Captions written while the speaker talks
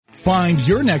Find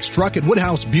your next truck at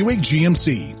Woodhouse Buick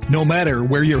GMC. No matter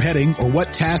where you're heading or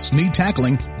what tasks need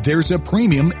tackling, there's a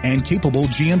premium and capable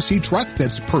GMC truck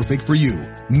that's perfect for you.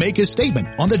 Make a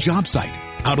statement on the job site,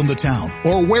 out on the town,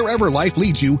 or wherever life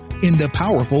leads you in the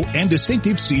powerful and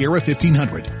distinctive Sierra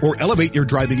 1500, or elevate your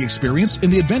driving experience in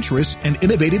the adventurous and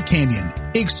innovative Canyon.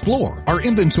 Explore our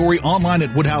inventory online at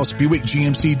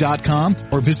WoodhouseBuickGMC.com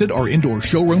or visit our indoor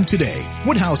showroom today.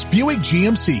 Woodhouse Buick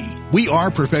GMC. We are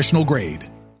professional grade.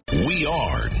 We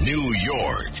are New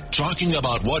York, talking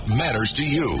about what matters to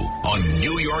you on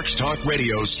New York's Talk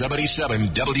Radio 77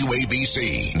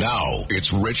 WABC. Now,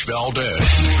 it's Rich Valdez.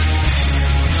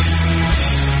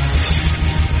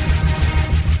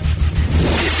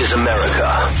 This is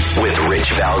America with Rich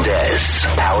Valdez,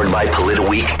 powered by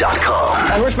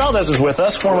PolitiWeek.com. And Rich Valdez is with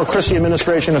us, former Christie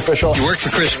administration official. You worked for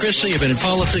Chris Christie, you've been in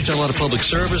politics, done a lot of public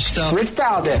service stuff. Rich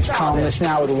Valdez, columnist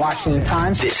now with the Washington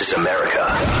Times. This is America.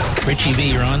 Richie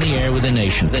V, you're on the air with the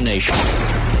nation. The nation.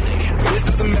 This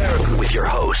is America with your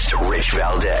host, Rich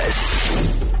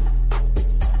Valdez.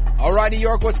 All right, New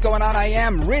York, what's going on? I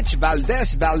am Rich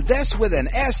Valdez, Valdez with an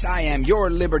S. I am your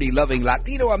liberty-loving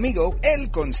Latino amigo, El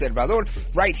Conservador,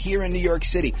 right here in New York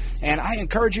City. And I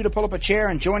encourage you to pull up a chair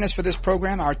and join us for this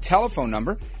program. Our telephone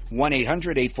number,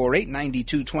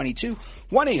 1-800-848-9222,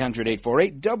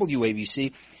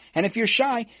 1-800-848-WABC. And if you're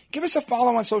shy, give us a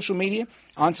follow on social media.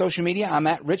 On social media, I'm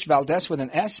at Rich Valdez with an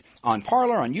S, on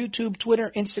Parler, on YouTube,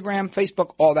 Twitter, Instagram,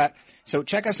 Facebook, all that. So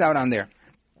check us out on there.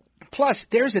 Plus,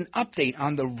 there's an update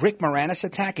on the Rick Moranis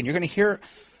attack, and you're going to hear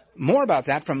more about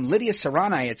that from Lydia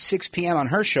Serrani at 6 p.m. on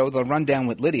her show, The Rundown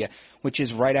with Lydia, which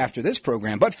is right after this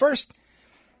program. But first,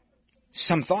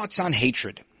 some thoughts on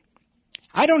hatred.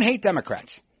 I don't hate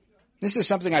Democrats. This is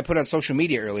something I put on social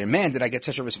media earlier. Man, did I get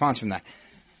such a response from that.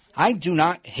 I do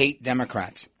not hate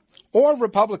Democrats or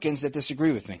Republicans that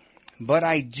disagree with me. But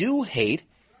I do hate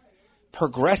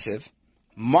progressive,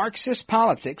 Marxist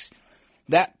politics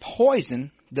that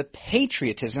poison the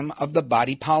patriotism of the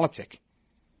body politic,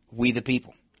 we the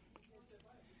people.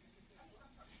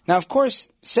 Now, of course,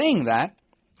 saying that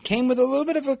came with a little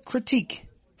bit of a critique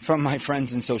from my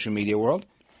friends in social media world.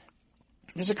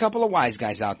 There's a couple of wise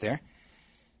guys out there.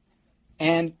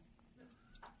 And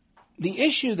the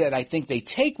issue that I think they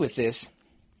take with this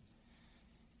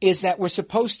is that we're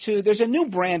supposed to, there's a new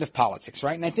brand of politics,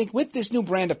 right? And I think with this new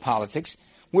brand of politics,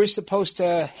 we're supposed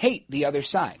to hate the other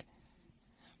side.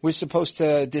 We're supposed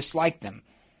to dislike them.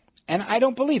 And I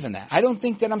don't believe in that. I don't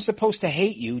think that I'm supposed to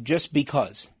hate you just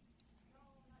because.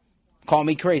 Call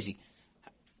me crazy.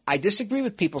 I disagree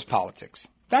with people's politics.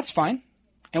 That's fine.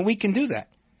 And we can do that.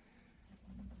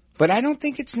 But I don't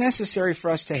think it's necessary for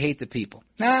us to hate the people.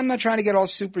 Now, I'm not trying to get all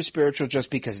super spiritual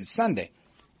just because it's Sunday.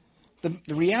 The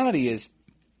reality is,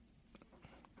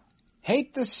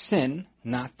 hate the sin,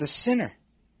 not the sinner.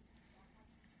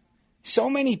 So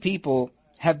many people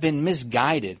have been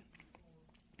misguided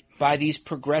by these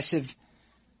progressive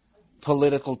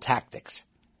political tactics.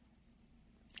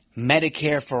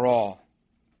 Medicare for all.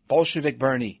 Bolshevik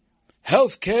Bernie.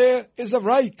 Healthcare is a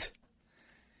right.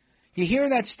 You hear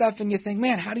that stuff and you think,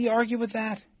 man, how do you argue with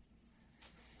that?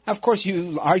 Of course,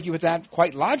 you argue with that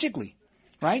quite logically,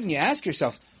 right? And you ask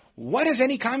yourself, what has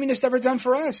any communist ever done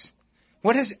for us?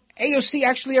 What has AOC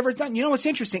actually ever done? You know what's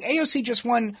interesting? AOC just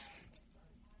won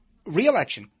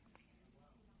re-election.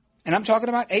 And I'm talking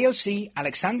about AOC,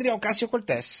 Alexandria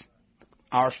Ocasio-Cortez,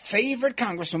 our favorite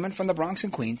congresswoman from the Bronx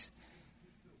and Queens,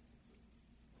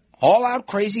 all out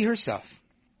crazy herself,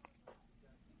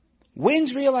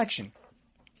 wins re-election.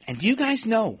 And do you guys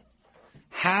know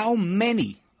how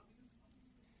many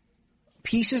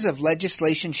pieces of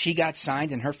legislation she got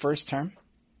signed in her first term?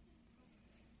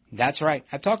 That's right.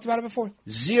 I've talked about it before.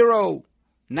 Zero.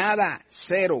 Nada.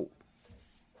 Cero.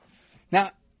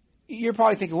 Now, you're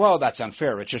probably thinking, well, that's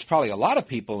unfair, Rich. There's probably a lot of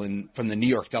people from the New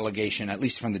York delegation, at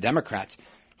least from the Democrats,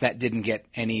 that didn't get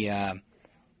any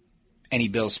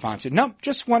bills sponsored. No,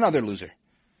 just one other loser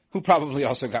who probably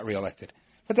also got reelected.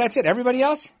 But that's it. Everybody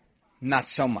else, not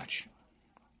so much.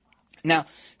 Now,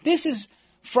 this is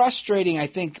frustrating, I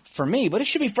think, for me, but it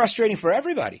should be frustrating for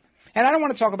everybody. And I don't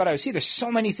want to talk about IOC. There's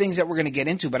so many things that we're going to get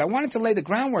into, but I wanted to lay the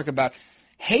groundwork about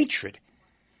hatred.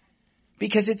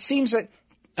 Because it seems that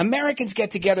Americans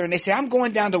get together and they say, I'm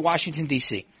going down to Washington,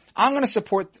 D.C. I'm going to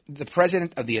support the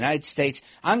President of the United States.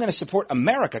 I'm going to support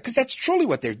America, because that's truly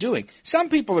what they're doing. Some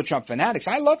people are Trump fanatics.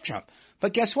 I love Trump.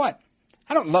 But guess what?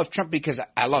 I don't love Trump because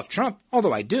I love Trump,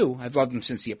 although I do. I've loved him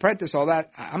since The Apprentice, all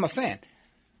that. I'm a fan.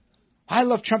 I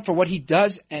love Trump for what he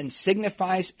does and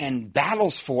signifies and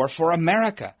battles for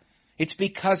America. It's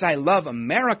because I love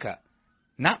America,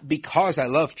 not because I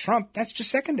love Trump. That's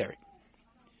just secondary.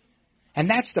 And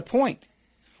that's the point.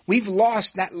 We've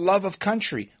lost that love of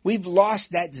country. We've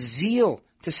lost that zeal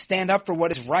to stand up for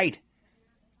what is right.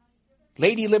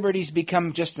 Lady Liberty's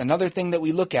become just another thing that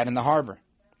we look at in the harbor.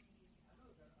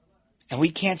 And we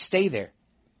can't stay there.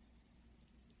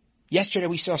 Yesterday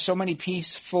we saw so many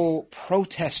peaceful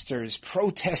protesters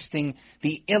protesting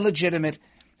the illegitimate,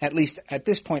 at least at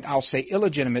this point I'll say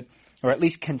illegitimate, or at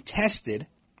least contested,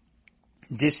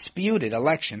 disputed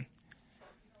election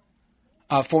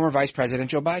of former Vice President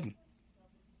Joe Biden.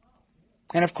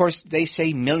 And of course they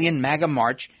say Million MAGA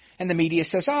March, and the media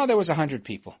says, oh, there was 100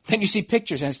 people. Then you see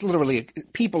pictures and it's literally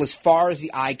people as far as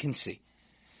the eye can see.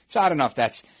 So I don't know if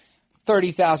that's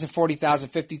 30,000, 40,000,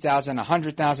 50,000,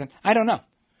 100,000. I don't know.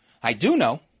 I do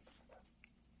know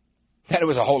that it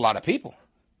was a whole lot of people.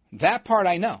 That part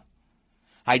I know.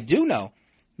 I do know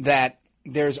that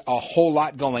there's a whole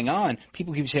lot going on.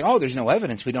 People keep saying, oh, there's no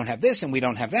evidence. We don't have this and we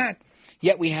don't have that.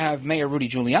 Yet we have Mayor Rudy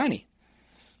Giuliani,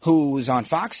 who was on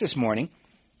Fox this morning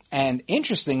and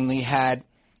interestingly had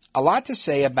a lot to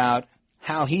say about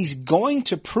how he's going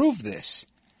to prove this,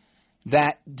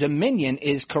 that Dominion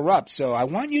is corrupt. So I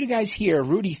want you to guys hear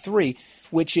Rudy 3,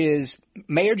 which is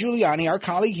Mayor Giuliani, our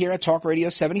colleague here at Talk Radio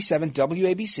 77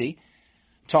 WABC,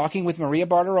 talking with Maria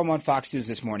Bartiromo on Fox News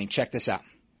this morning. Check this out.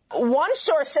 One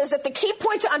source says that the key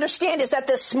point to understand is that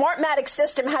this Smartmatic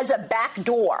system has a back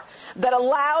door that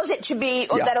allows it to be,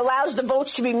 that allows the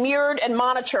votes to be mirrored and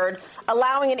monitored,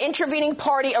 allowing an intervening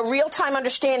party a real-time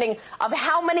understanding of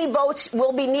how many votes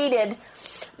will be needed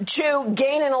to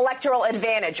gain an electoral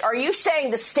advantage. Are you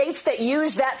saying the states that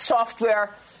use that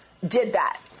software did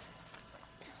that?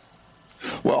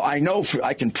 Well, I know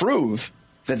I can prove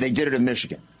that they did it in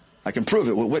Michigan. I can prove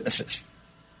it with witnesses.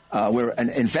 We're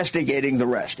investigating the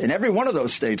rest. In every one of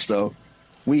those states, though,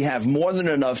 we have more than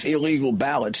enough illegal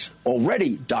ballots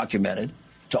already documented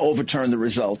to overturn the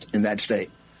result in that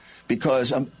state.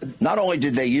 Because not only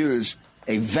did they use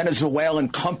a Venezuelan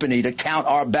company to count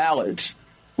our ballots,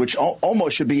 which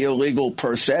almost should be illegal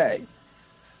per se.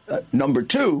 Number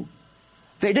two,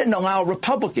 they didn't allow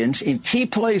Republicans in key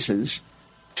places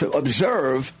to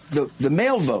observe the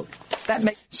mail vote.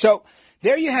 So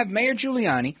there you have Mayor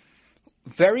Giuliani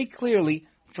very clearly,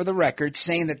 for the record,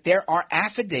 saying that there are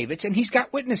affidavits and he's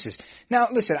got witnesses. Now,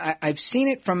 listen, I've seen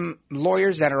it from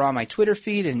lawyers that are on my Twitter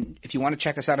feed, and if you want to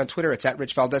check us out on Twitter, it's at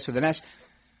Rich Valdez with an S,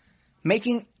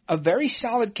 making a very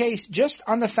solid case just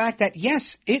on the fact that,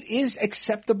 yes, it is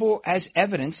acceptable as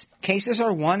evidence. Cases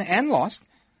are won and lost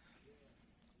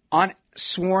on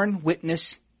sworn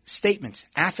witness statements,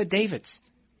 affidavits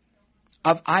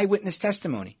of eyewitness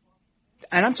testimony.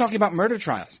 And I'm talking about murder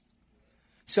trials.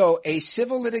 So a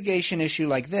civil litigation issue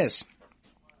like this,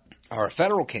 or a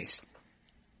federal case,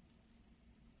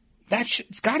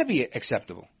 it's got to be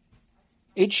acceptable.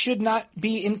 It should not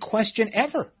be in question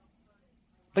ever.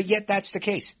 But yet that's the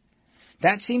case.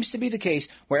 That seems to be the case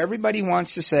where everybody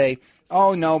wants to say,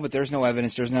 oh, no, but there's no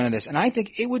evidence, there's none of this. And I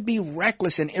think it would be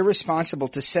reckless and irresponsible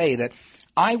to say that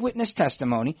eyewitness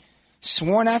testimony,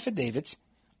 sworn affidavits,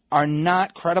 are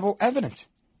not credible evidence.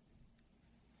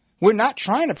 We're not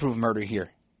trying to prove murder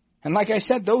here. And like I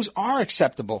said, those are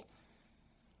acceptable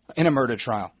in a murder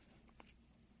trial.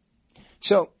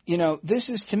 So, this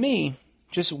is, to me,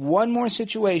 just one more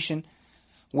situation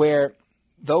where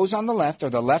those on the left,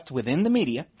 or the left within the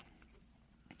media,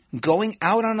 going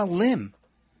out on a limb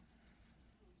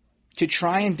to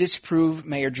try and disprove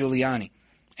Mayor Giuliani.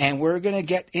 And we're going to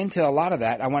get into a lot of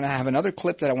that. I want to have another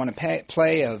clip that I want to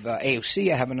play of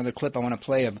AOC. I have another clip I want to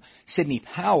play of Sidney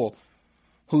Powell,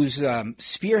 who's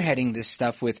spearheading this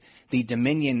stuff with the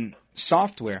Dominion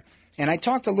software. And I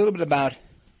talked a little bit about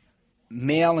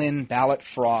mail-in ballot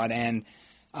fraud and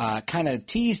kind of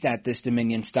teased at this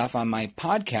Dominion stuff on my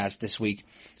podcast this week.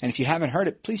 And if you haven't heard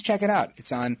it, please check it out.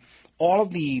 It's on all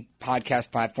of the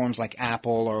podcast platforms like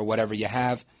Apple or whatever you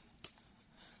have.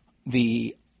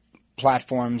 The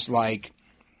platforms like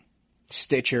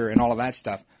Stitcher and all of that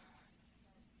stuff.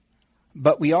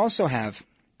 But we also have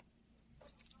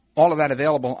all of that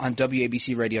available on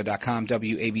WABCRadio.com,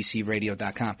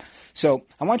 WABCRadio.com. So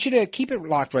I want you to keep it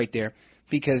locked right there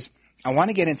because I want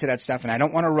to get into that stuff and I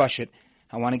don't want to rush it.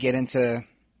 I want to get into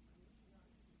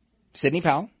Sidney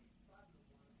Powell,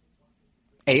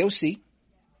 AOC,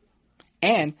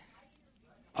 and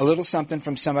a little something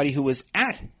from somebody who was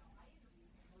at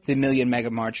the Million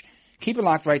MAGA March. Keep it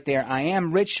locked right there. I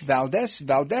am Rich Valdez.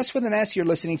 Valdez with an S. You're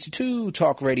listening to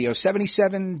Talk Radio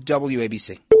 77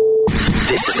 WABC.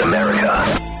 This is America.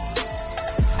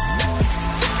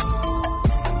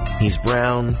 He's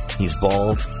brown, he's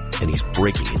bald, and he's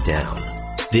breaking it down.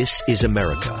 This is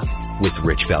America with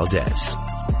Rich Valdez.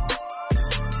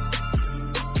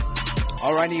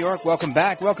 All right, New York. Welcome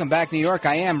back, New York.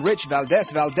 I am Rich Valdez,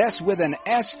 Valdez with an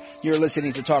S. You're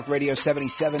listening to Talk Radio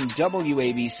 77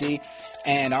 WABC,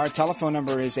 and our telephone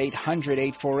number is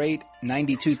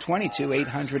 800-848-9222,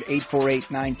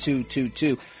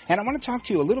 800-848-9222. And I want to talk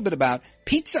to you a little bit about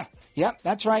pizza. Yep,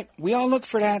 that's right. We all look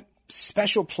for that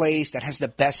special place that has the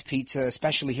best pizza,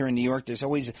 especially here in New York. There's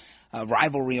always a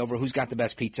rivalry over who's got the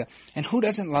best pizza. And who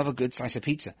doesn't love a good slice of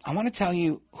pizza? I want to tell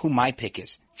you who my pick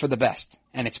is for the best.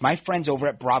 And it's my friends over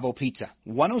at Bravo Pizza,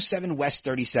 107 West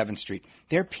 37th Street.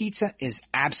 Their pizza is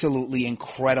absolutely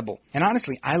incredible. And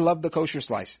honestly, I love the kosher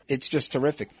slice. It's just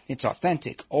terrific. It's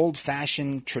authentic,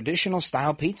 old-fashioned, traditional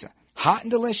style pizza. Hot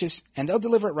and delicious, and they'll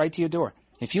deliver it right to your door.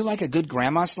 If you like a good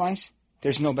grandma slice,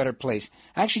 there's no better place.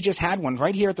 I actually just had one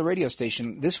right here at the radio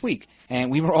station this week, and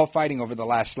we were all fighting over the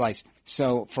last slice.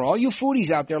 So for all you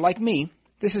foodies out there like me,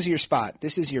 this is your spot.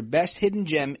 This is your best hidden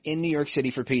gem in New York City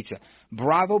for pizza.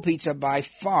 Bravo Pizza by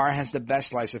far has the best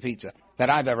slice of pizza that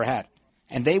I've ever had.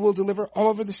 And they will deliver all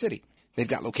over the city. They've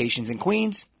got locations in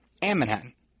Queens and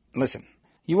Manhattan. Listen,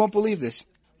 you won't believe this,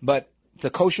 but the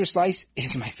kosher slice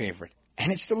is my favorite.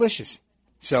 And it's delicious.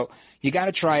 So you got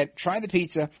to try it. Try the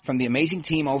pizza from the amazing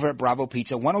team over at Bravo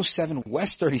Pizza, 107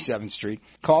 West 37th Street.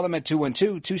 Call them at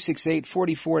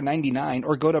 212-268-4499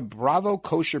 or go to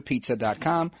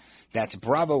bravokosherpizza.com. That's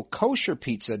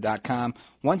bravokosherpizza.com.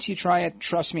 Once you try it,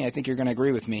 trust me, I think you're going to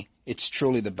agree with me. It's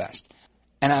truly the best.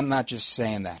 And I'm not just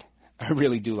saying that. I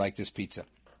really do like this pizza.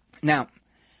 Now,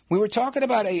 we were talking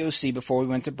about AOC before we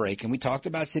went to break, and we talked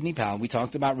about Sidney Powell. We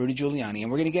talked about Rudy Giuliani, and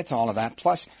we're going to get to all of that.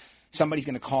 Plus, somebody's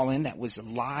going to call in that was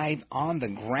live on the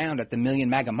ground at the Million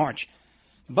MAGA March.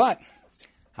 But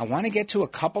I want to get to a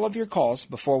couple of your calls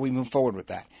before we move forward with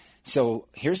that. So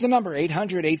here's the number,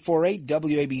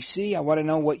 800-848-WABC. I want to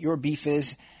know what your beef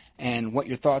is and what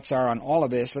your thoughts are on all of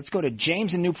this. Let's go to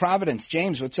James in New Providence.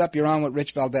 James, what's up? You're on with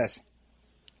Rich Valdez.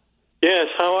 Yes,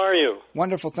 how are you?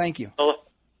 Wonderful, thank you.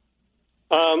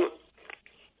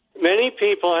 Many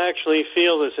people actually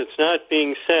feel this. It's not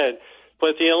being said,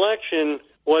 but the election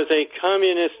was a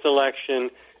communist election.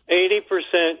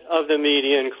 80% of the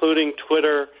media, including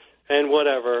Twitter and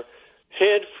whatever,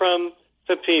 hid from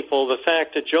the people the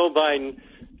fact that Joe Biden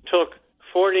took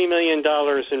 $40 million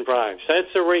in bribes.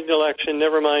 That's a rigged election,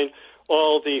 never mind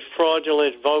all the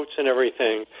fraudulent votes and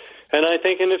everything. And I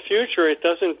think in the future it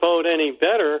doesn't bode any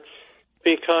better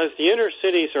because the inner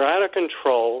cities are out of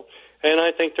control, and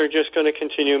I think they're just going to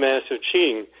continue massive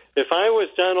cheating. If I was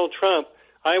Donald Trump,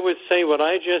 I would say what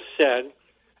I just said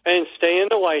and stay in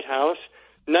the White House.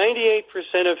 98%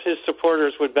 of his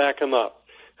supporters would back him up.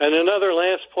 And another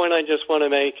last point I just want to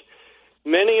make,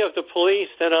 many of the police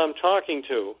that I'm talking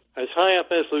to, as high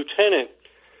up as lieutenant,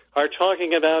 are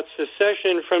talking about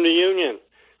secession from the Union.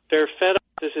 They're fed up.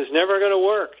 This is never going to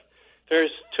work.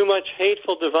 There's too much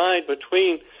hateful divide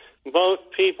between both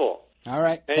people. All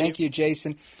right. Thank you,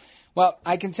 Jason. Well,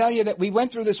 I can tell you that we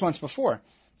went through this once before,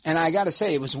 and I got to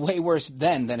say it was way worse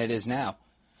then than it is now.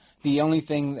 The only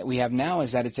thing that we have now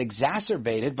is that it's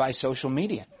exacerbated by social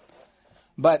media.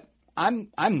 But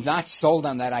I'm not sold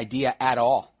on that idea at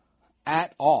all.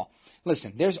 At all.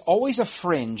 Listen, there's always a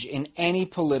fringe in any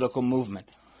political movement.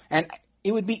 And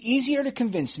it would be easier to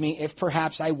convince me if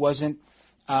perhaps I wasn't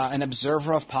an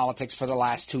observer of politics for the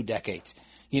last 2 decades.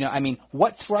 You know, I mean,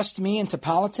 what thrust me into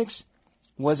politics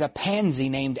was a pansy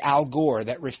named Al Gore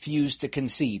that refused to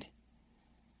concede.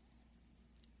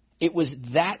 It was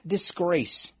that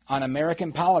disgrace on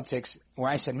American politics where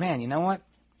I said, man, you know what?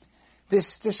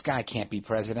 This guy can't be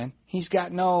president. He's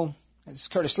got no, as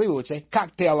Curtis Lee would say,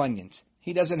 cocktail onions.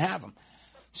 He doesn't have them.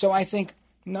 So I think,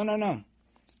 no.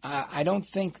 I don't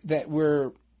think that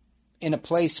we're in a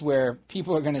place where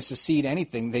people are going to secede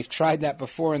anything. They've tried that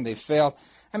before and they've failed.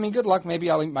 I mean, good luck.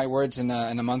 Maybe I'll eat my words in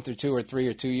a month or 2 or 3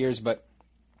 or 2 years, but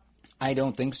I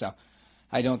don't think so.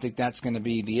 I don't think that's going to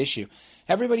be the issue.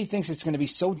 Everybody thinks it's going to be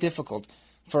so difficult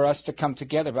for us to come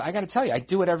together, but I got to tell you, I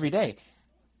do it every day.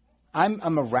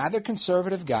 I'm a rather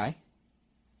conservative guy,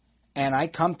 and I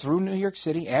come through New York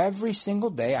City every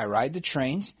single day. I ride the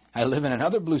trains. I live in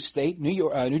another blue state,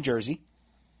 New Jersey,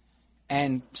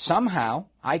 and somehow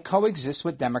I coexist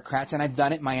with Democrats, and I've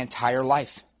done it my entire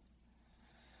life.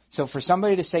 So for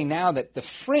somebody to say now that the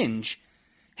fringe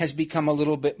has become a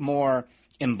little bit more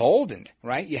emboldened,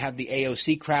 right? You have the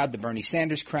AOC crowd, the Bernie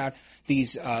Sanders crowd,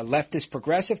 these leftist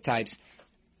progressive types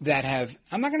that have,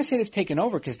 I'm not going to say they've taken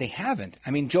over because they haven't.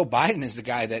 I mean, Joe Biden is the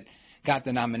guy that got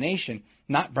the nomination,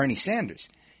 not Bernie Sanders.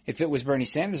 If it was Bernie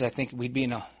Sanders, I think we'd be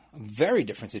in a very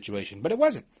different situation, but it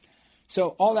wasn't.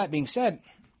 So all that being said,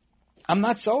 I'm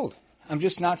not sold. I'm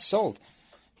just not sold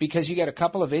because you got a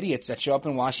couple of idiots that show up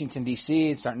in Washington,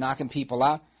 D.C. and start knocking people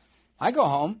out. I go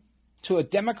home to a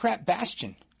Democrat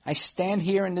bastion. I stand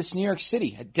here in this New York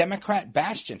City, a Democrat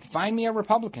bastion. Find me a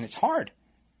Republican. It's hard.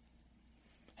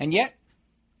 And yet,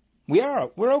 we're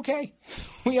okay.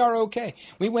 We are okay.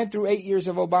 We went through 8 years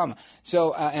of Obama.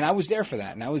 So, and I was there for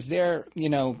that. And I was there,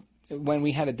 when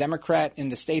we had a Democrat in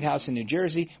the State House in New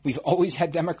Jersey. We've always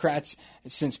had Democrats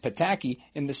since Pataki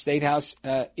in the State House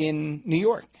in New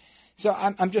York. So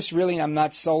I'm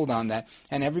not sold on that.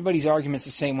 And everybody's argument's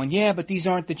the same one. Yeah, but these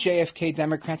aren't the JFK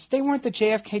Democrats. They weren't the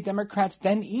JFK Democrats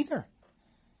then either.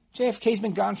 JFK's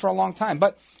been gone for a long time.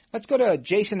 But let's go to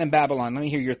Jason in Babylon. Let me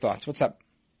hear your thoughts. What's up?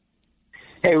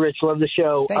 Hey, Rich, love the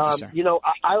show. Thank you, sir.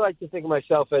 I like to think of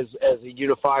myself as a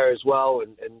unifier as well,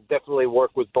 and definitely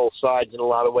work with both sides in a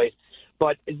lot of ways.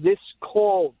 But this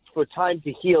call for time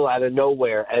to heal out of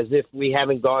nowhere, as if we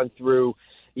haven't gone through,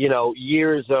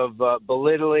 years of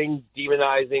belittling,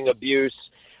 demonizing, abuse.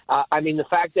 The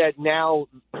fact that now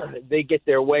they get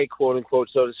their way, quote unquote,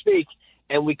 so to speak,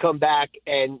 and we come back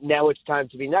and now it's time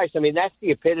to be nice. That's the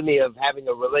epitome of having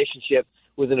a relationship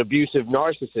with an abusive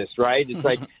narcissist, right? It's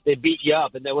like they beat you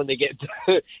up, and then when they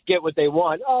get what they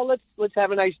want, let's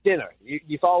have a nice dinner.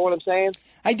 You follow what I'm saying?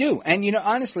 I do. And,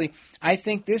 honestly, I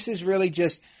think this is really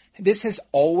this has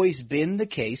always been the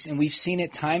case, and we've seen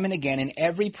it time and again in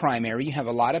every primary. You have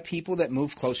a lot of people that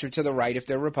move closer to the right if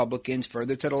they're Republicans,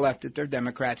 further to the left if they're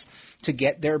Democrats, to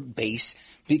get their base,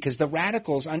 because the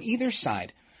radicals on either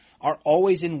side are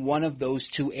always in one of those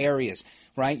two areas.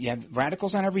 Right? You have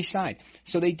radicals on every side.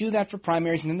 So they do that for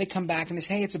primaries, and then they come back and they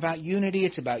say, hey, it's about unity,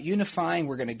 it's about unifying,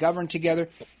 we're going to govern together.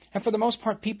 And for the most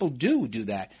part, people do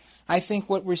that. I think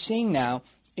what we're seeing now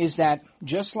is that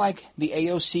just like the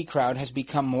AOC crowd has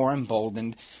become more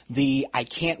emboldened, the I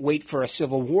can't wait for a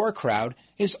civil war crowd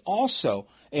is also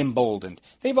emboldened.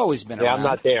 They've always been around. I'm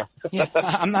not there. Yeah,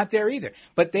 I'm not there either.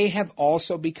 But they have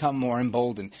also become more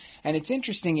emboldened. And it's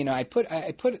interesting,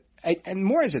 and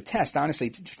more as a test, honestly,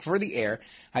 for the air,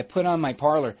 I put on my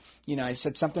Parler, I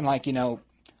said something like,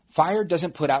 fire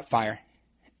doesn't put out fire,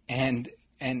 and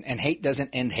hate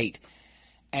doesn't end hate.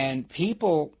 And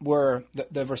people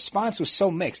the response was so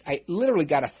mixed. I literally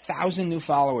got 1,000 new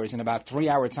followers in about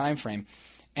 3-hour time frame.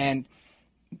 And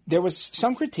there was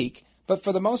some critique, but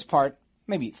for the most part,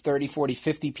 maybe 30, 40,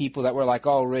 50 people that were like,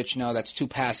 oh, Rich, no, that's too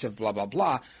passive, blah, blah,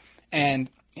 blah. And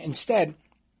instead,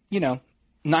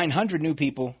 900 new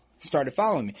people started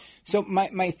following me. So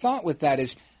my thought with that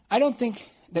is, I don't think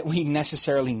that we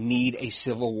necessarily need a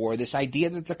civil war. This idea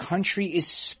that the country is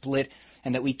split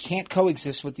and that we can't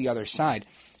coexist with the other side.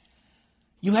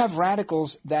 You have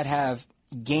radicals that have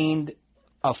gained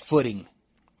a footing,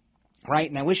 right?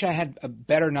 And I wish I had a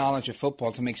better knowledge of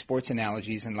football to make sports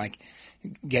analogies and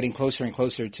getting closer and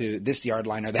closer to this yard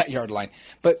line or that yard line.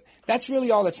 But that's really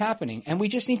all that's happening. And we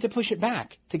just need to push it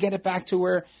back to get it back to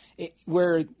where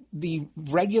the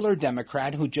regular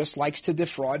Democrat who just likes to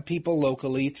defraud people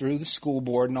locally through the school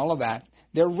board and all of that,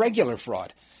 they're regular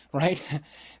fraud, right?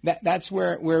 That's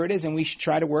where it is. And we should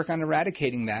try to work on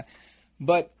eradicating that.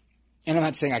 But, and I'm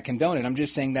not saying I condone it. I'm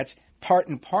just saying that's part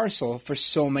and parcel for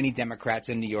so many Democrats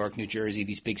in New York, New Jersey,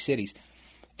 these big cities.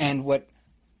 And what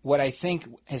I think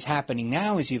is happening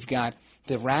now is you've got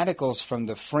the radicals from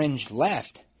the fringe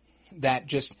left that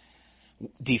just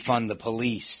defund the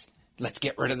police. Let's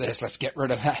get rid of this. Let's get rid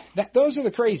of that. Those are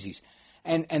the crazies.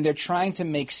 And they're trying to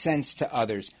make sense to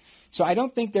others. So I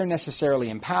don't think they're necessarily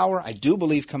in power. I do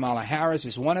believe Kamala Harris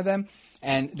is one of them.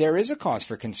 And there is a cause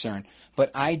for concern.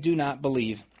 But I do not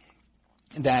believe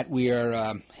that we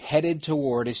are headed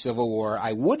toward a civil war.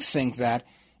 I would think that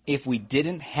if we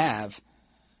didn't have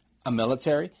a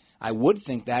military, I would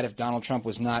think that if Donald Trump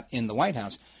was not in the White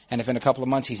House, and if in a couple of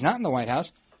months he's not in the White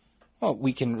House, well,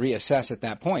 we can reassess at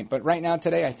that point. But right now,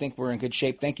 today, I think we're in good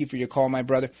shape. Thank you for your call, my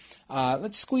brother.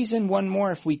 Let's squeeze in one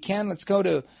more if we can. Let's go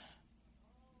to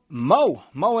Mo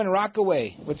in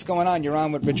Rockaway. What's going on? You're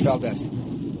on with Rich Valdez.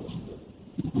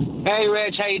 Hey,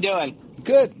 Rich. How you doing?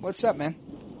 Good. What's up, man?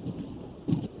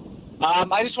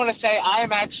 I just want to say I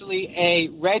am actually a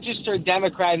registered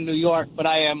Democrat in New York, but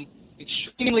I am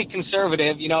extremely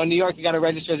conservative. In New York, you got to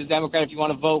register as a Democrat if you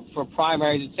want to vote for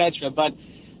primaries, etc. But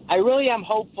I really am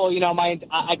hopeful.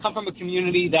 I come from a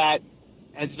community that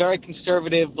has very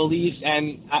conservative beliefs,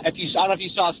 and I don't know if you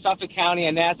saw Suffolk County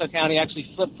and Nassau County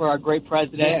actually flip for our great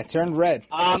president. Yeah, it turned red.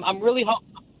 I'm really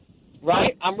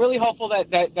hopeful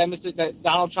that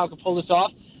Donald Trump can pull this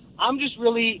off. I'm just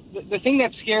really the thing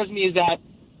that scares me is that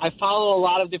I follow a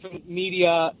lot of different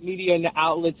media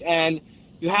outlets, and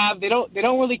they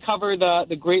don't really cover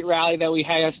the great rally that we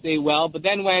had yesterday well. But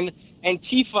then when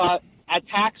Antifa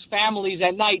attacks families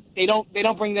at night, they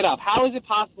don't bring that up. How is it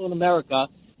possible in America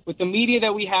with the media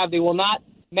that we have, they will not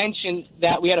mentioned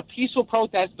that we had a peaceful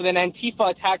protest, but then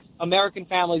Antifa attacks American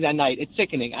families at night. It's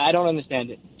sickening. I don't understand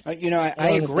it. I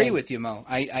agree with you, Mo.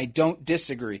 I don't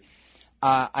disagree.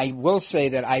 I will say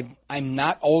that I'm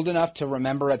not old enough to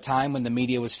remember a time when the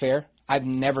media was fair. I've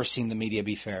never seen the media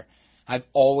be fair. I've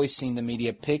always seen the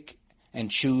media pick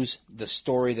and choose the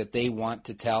story that they want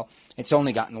to tell. It's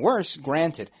only gotten worse,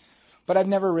 granted. But I've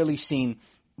never really seen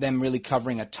them really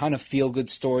covering a ton of feel-good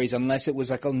stories unless it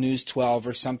was like a News 12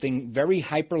 or something very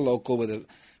hyper-local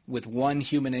with one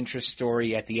human interest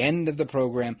story at the end of the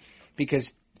program.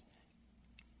 Because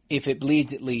if it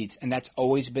bleeds, it leads. And that's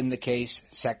always been the case.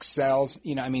 Sex sells.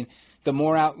 The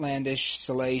more outlandish,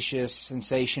 salacious,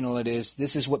 sensational it is,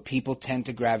 this is what people tend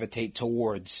to gravitate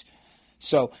towards.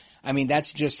 So,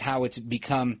 that's just how it's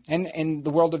become. And in the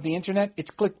world of the Internet,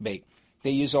 it's clickbait.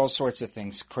 They use all sorts of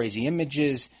things, crazy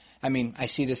images. I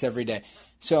see this every day.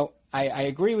 So I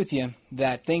agree with you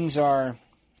that things are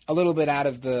a little bit out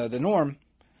of the norm,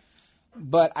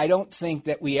 but I don't think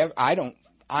that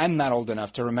I'm not old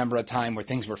enough to remember a time where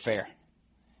things were fair.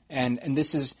 And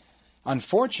this is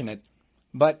unfortunate,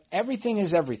 but everything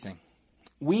is everything.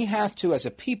 We have to, as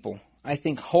a people, I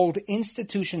think, hold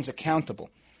institutions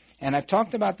accountable. And I've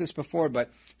talked about this before,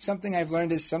 but something I've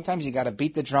learned is sometimes you got to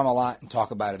beat the drum a lot and talk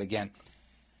about it again.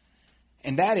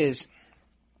 And that is,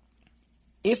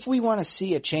 if we want to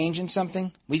see a change in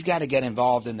something, we've got to get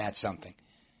involved in that something.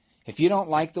 If you don't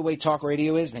like the way talk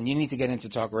radio is, then you need to get into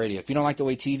talk radio. If you don't like the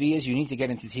way TV is, you need to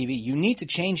get into TV. You need to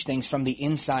change things from the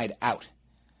inside out.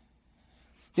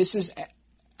 This is,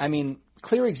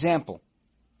 clear example.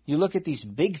 You look at these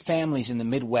big families in the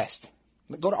Midwest.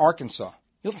 Go to Arkansas.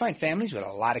 You'll find families with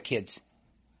a lot of kids.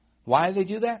 Why do they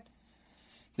do that?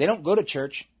 They don't go to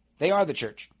church. They are the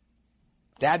church.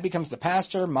 Dad becomes the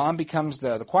pastor. Mom becomes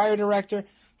the choir director.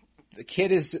 The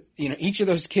kid is, each of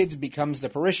those kids becomes the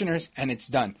parishioners, and it's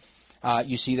done.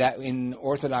 You see that in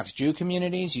Orthodox Jew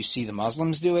communities. You see the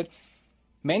Muslims do it.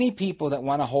 Many people that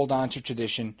want to hold on to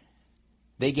tradition,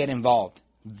 they get involved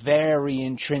very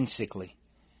intrinsically.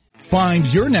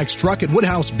 Find your next truck at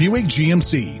Woodhouse Buick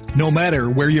GMC. No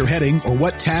matter where you're heading or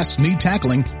what tasks need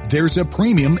tackling, there's a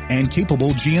premium and capable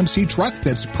GMC truck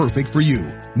that's perfect for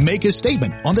you. Make a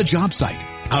statement on the job site,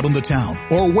 out on the town,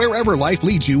 or wherever life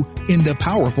leads you in the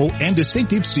powerful and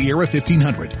distinctive Sierra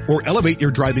 1500, or elevate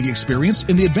your driving experience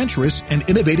in the adventurous and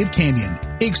innovative Canyon.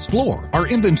 Explore our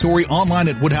inventory online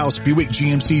at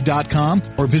WoodhouseBuickGMC.com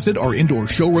or visit our indoor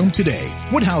showroom today.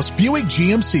 Woodhouse Buick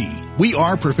GMC. We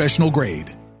are professional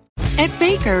grade. At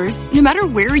Baker's, no matter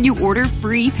where you order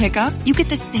free pickup, you get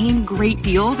the same great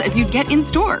deals as you'd get in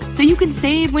store. So you can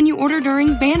save when you order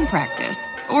during band practice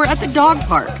or at the dog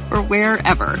park or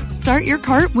wherever. Start your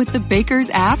cart with the Baker's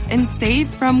app and save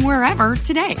from wherever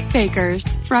today. Baker's,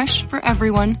 fresh for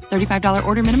everyone. $35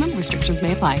 order minimum. Restrictions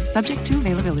may apply. Subject to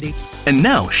availability. And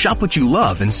now, shop what you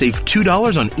love and save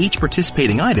 $2 on each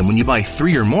participating item when you buy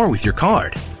 3 or more with your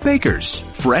card. Baker's,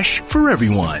 fresh for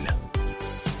everyone.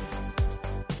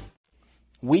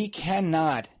 We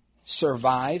cannot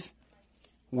survive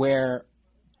where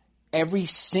every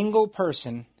single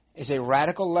person is a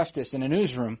radical leftist in a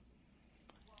newsroom,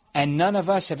 and none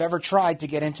of us have ever tried to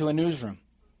get into a newsroom,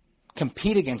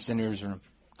 compete against a newsroom,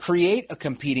 create a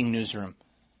competing newsroom,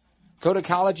 go to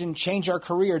college and change our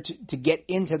career to get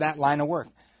into that line of work.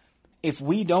 If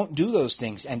we don't do those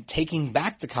things and taking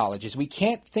back the colleges, we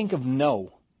can't think of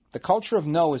no. The culture of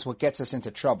no is what gets us into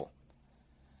trouble.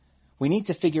 We need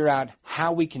to figure out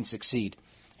how we can succeed.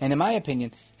 And in my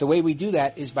opinion, the way we do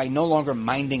that is by no longer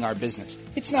minding our business.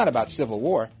 It's not about civil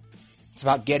war. It's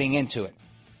about getting into it.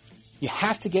 You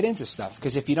have to get into stuff,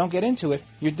 because if you don't get into it,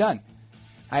 you're done.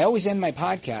 I always end my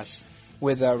podcasts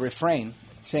with a refrain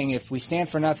saying, if we stand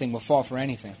for nothing, we'll fall for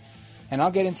anything. And I'll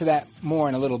get into that more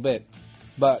in a little bit.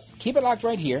 But keep it locked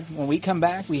right here. When we come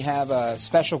back, we have a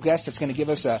special guest that's going to give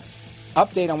us a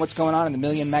update on what's going on in the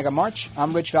Million Mega March.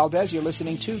 I'm Rich Valdez. You're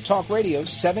listening to Talk Radio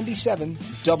 77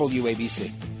 WABC.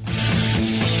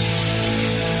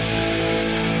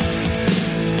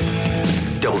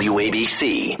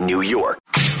 WABC, New York.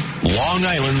 Long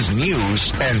Island's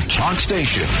news and talk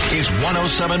station is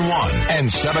 107.1 and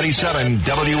 77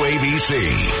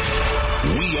 WABC.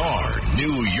 We are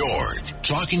New York,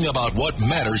 talking about what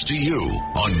matters to you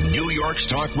on New York's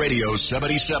Talk Radio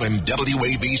 77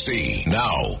 WABC.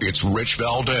 Now, it's Rich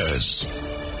Valdez.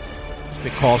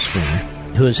 Rick Hallstrom,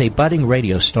 who is a budding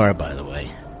radio star, by the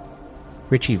way.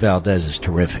 Richie Valdez is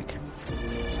terrific.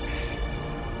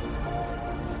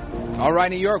 All right,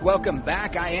 New York, welcome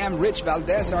back. I am Rich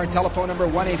Valdez. Our telephone number,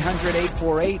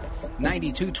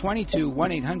 1-800-848-9222,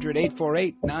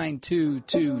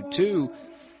 1-800-848-9222.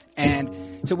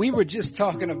 And so we were just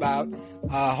talking about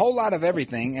a whole lot of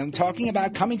everything and talking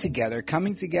about coming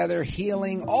together,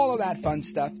 healing, all of that fun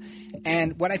stuff.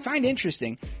 And what I find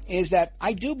interesting is that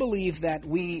I do believe that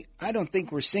I don't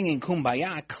think we're singing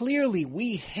Kumbaya. Clearly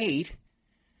we hate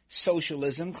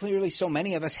socialism. Clearly so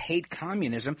many of us hate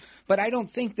communism. But I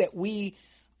don't think that we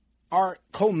are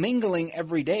commingling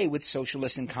every day with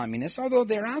socialists and communists, although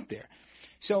they're out there.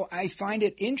 So I find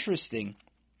it interesting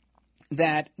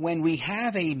that when we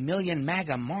have a Million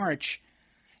MAGA march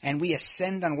and we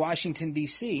ascend on Washington,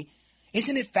 D.C.,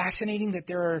 isn't it fascinating that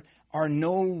there are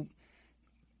no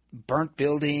burnt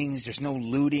buildings, there's no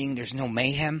looting, there's no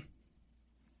mayhem?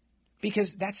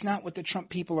 Because that's not what the Trump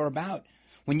people are about.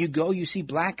 When you go, you see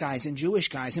black guys and Jewish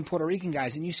guys and Puerto Rican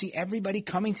guys, and you see everybody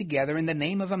coming together in the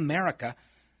name of America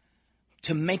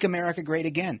to make America great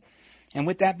again. And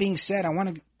with that being said, I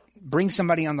want to bring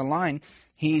somebody on the line.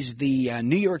 He's the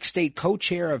New York State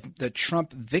co-chair of the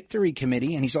Trump Victory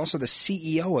Committee, and he's also the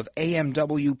CEO of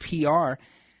AMW PR.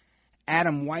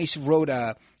 Adam Weiss wrote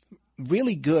a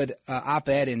really good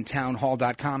op-ed in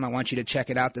townhall.com. I want you to check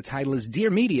it out. The title is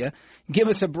Dear Media, Give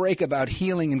Us a Break About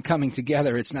Healing and Coming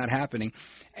Together. It's not happening.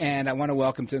 And I want to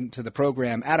welcome to the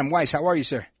program Adam Weiss. How are you,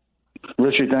 sir?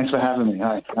 Richard, thanks for having me.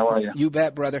 Hi, how are you? You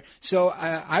bet, brother. So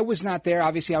I was not there.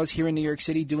 Obviously, I was here in New York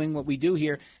City doing what we do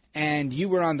here, and you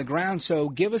were on the ground. So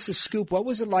give us a scoop. What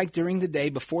was it like during the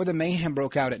day before the mayhem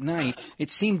broke out at night?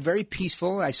 It seemed very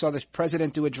peaceful. I saw the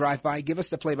president do a drive-by. Give us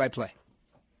the play-by-play.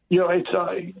 It's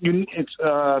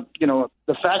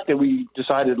the fact that we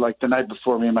decided like the night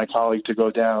before, me and my colleague, to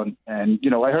go down, and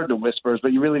I heard the whispers,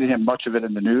 but you really didn't hear much of it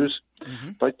in the news.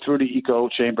 Mm-hmm. But through the echo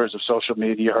chambers of social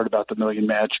media, you heard about the Million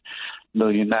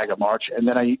MAGA march, and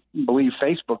then I believe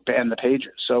Facebook banned the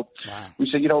pages. So we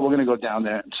said, we're going to go down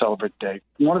there and celebrate the day.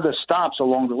 One of the stops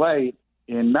along the way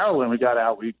in Maryland, we got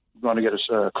out. We were going to get us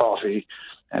coffee,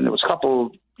 and there was a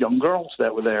couple young girls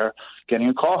that were there getting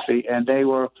a coffee, and they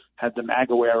had the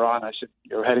MAGA wear on. I said,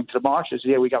 "You're heading to the march?" They said,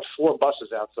 "Yeah, we got 4 buses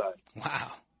outside."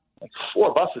 Wow. Like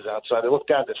 4 buses outside. I looked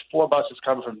out, there's 4 buses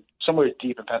coming from somewhere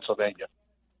deep in Pennsylvania.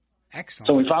 Excellent.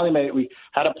 So we finally made it. We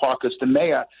had to park us. The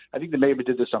mayor, I think the mayor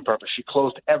did this on purpose. She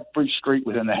closed every street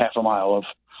within a half a mile of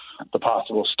the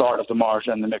possible start of the march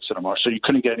and the mix of the march. So you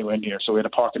couldn't get anywhere near. So we had to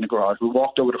park in the garage. We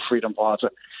walked over to Freedom Plaza,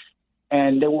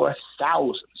 and there were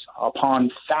thousands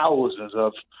upon thousands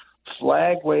of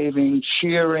flag-waving,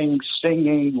 cheering,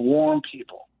 singing, warm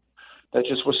people that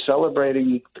just were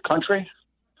celebrating the country,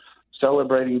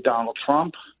 celebrating Donald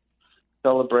Trump,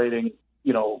 celebrating,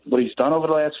 what he's done over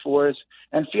the last 4 years,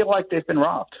 and feel like they've been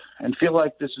robbed and feel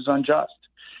like this is unjust.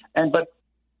 But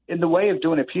in the way of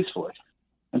doing it peacefully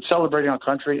and celebrating our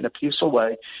country in a peaceful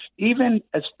way, even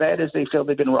as bad as they feel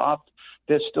they've been robbed,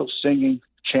 they're still singing,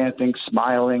 chanting,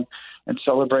 smiling, and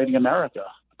celebrating America.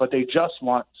 But they just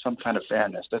want some kind of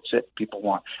fairness. That's it people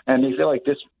want. And they feel like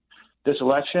this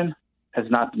election has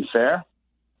not been fair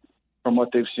from what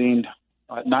they've seen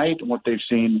at night and what they've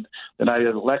seen the night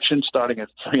of the election starting at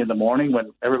 3 a.m.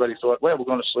 when everybody thought, well, we're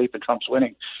going to sleep and Trump's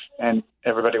winning. And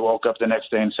everybody woke up the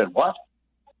next day and said, what?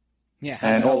 Yeah.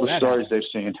 And all the stories they've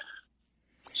seen.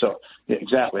 So, yeah,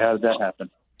 exactly. How did that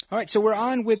happen? All right, so we're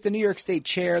on with the New York State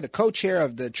chair, the co-chair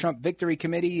of the Trump Victory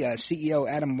Committee, CEO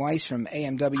Adam Weiss from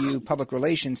AMW Public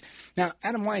Relations. Now,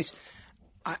 Adam Weiss,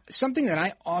 something that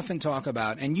I often talk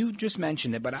about, and you just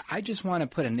mentioned it, but I just want to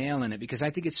put a nail in it because I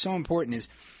think it's so important, is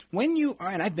when you are,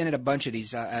 and I've been at a bunch of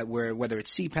these, whether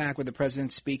it's CPAC where the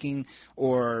president's speaking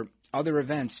or other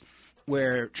events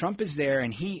where Trump is there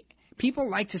and people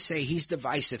like to say he's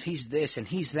divisive, he's this and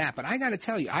he's that. But I got to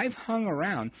tell you, I've hung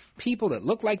around people that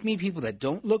look like me, people that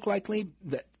don't look like me,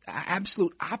 the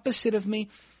absolute opposite of me.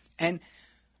 And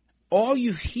all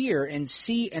you hear and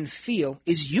see and feel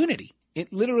is unity.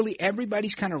 It literally,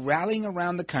 everybody's kind of rallying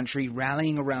around the country,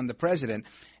 rallying around the president.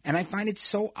 And I find it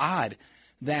so odd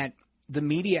that the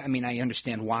media, I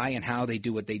understand why and how they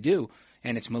do what they do,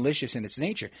 and it's malicious in its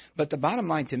nature. But the bottom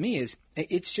line to me is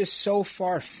it's just so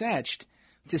far-fetched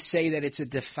to say that it's a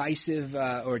divisive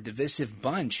or divisive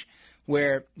bunch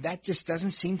where that just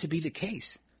doesn't seem to be the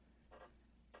case.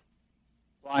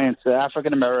 Brian, the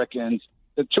African Americans,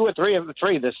 the 2 or 3 of the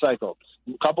 3 this cycle.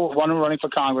 One running for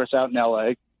Congress out in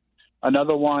L.A.,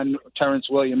 another one, Terrence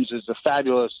Williams, is a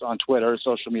fabulous on Twitter,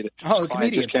 social media. Oh, a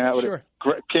comedian. Came out with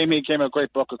a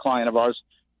great book, a client of ours.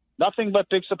 Nothing but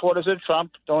big supporters of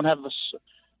Trump.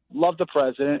 Love the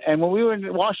president. And when we were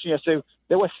in Washington yesterday,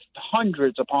 there were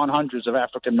hundreds upon hundreds of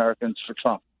African Americans for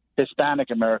Trump, Hispanic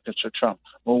Americans for Trump,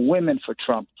 women for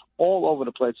Trump, all over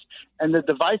the place. And the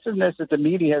divisiveness that the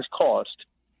media has caused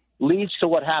leads to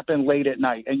what happened late at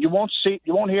night. And you won't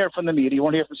hear it from the media. You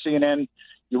won't hear it from CNN.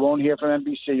 You won't hear from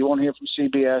NBC. You won't hear from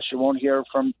CBS. You won't hear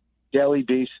from Daily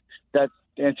Beast that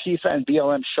Antifa and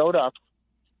BLM showed up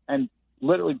and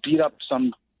literally beat up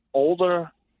some older,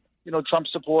 Trump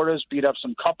supporters, beat up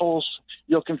some couples.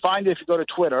 You can find it if you go to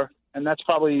Twitter, and that's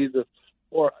probably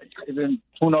or even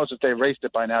who knows if they erased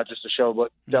it by now just to show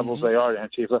what devils they are,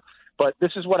 Antifa. But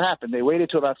this is what happened. They waited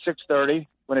till about 6:30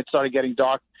 when it started getting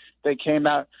dark. They came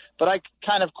out. But I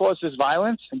kind of caused this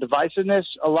violence and divisiveness.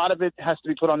 A lot of it has to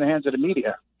be put on the hands of the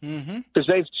media. Because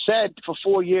they've said for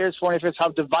 4 years, 4 years, how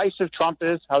divisive Trump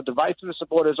is, how divisive the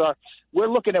supporters are. We're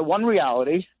looking at one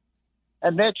reality,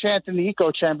 and they're chanting the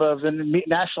echo chamber of the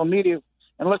national media.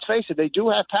 And let's face it, they do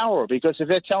have power, because if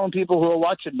they're telling people who are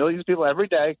watching, millions of people every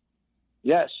day,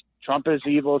 yes, Trump is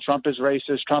evil, Trump is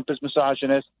racist, Trump is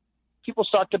misogynist, people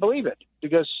start to believe it.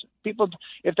 Because people,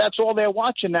 if that's all they're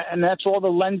watching and that's all the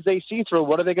lens they see through,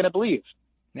 what are they going to believe?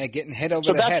 They're getting hit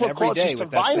over the head every day with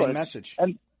that same message.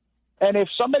 And if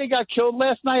somebody got killed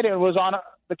last night and it was on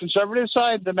the conservative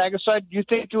side, the MAGA side, you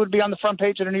think it would be on the front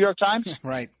page of the New York Times?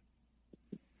 Right.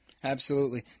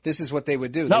 Absolutely. This is what they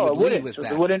would do. No, they would it lead wouldn't. with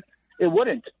that. It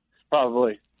wouldn't,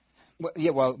 probably.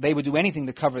 Well, they would do anything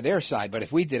to cover their side, but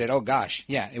if we did it, oh gosh,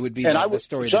 yeah, it would be the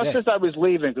story of the day. Just as I was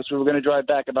leaving, because we were going to drive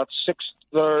back about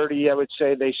 6:30, I would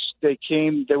say they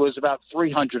came. There was about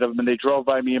 300 of them, and they drove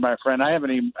by me and my friend. I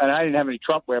didn't have any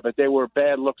Trump wear, but they were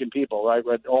bad-looking people. I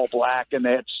had all black, and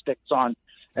they had sticks on,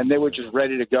 and they were just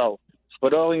ready to go.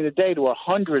 But early in the day, there were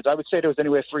hundreds. I would say there was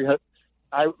anywhere 300.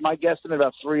 My guesstimate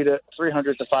about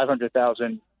 300 to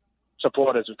 500,000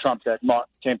 supporters of Trump that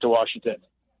came to Washington.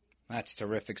 That's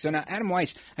terrific. So now, Adam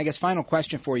Weiss, I guess final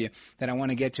question for you that I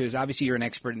want to get to is, obviously you're an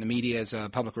expert in the media as a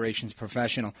public relations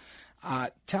professional.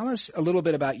 Tell us a little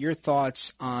bit about your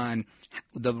thoughts on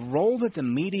the role that the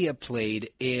media played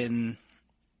in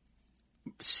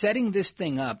setting this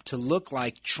thing up to look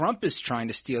like Trump is trying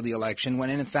to steal the election when,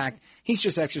 in fact, he's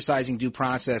just exercising due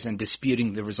process and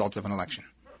disputing the results of an election.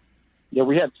 Yeah,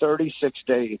 we had 36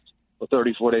 days or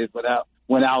 34 days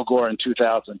when Al Gore in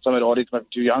 2000. Some of the audience might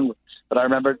be too young, but I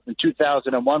remember in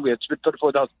 2001 we had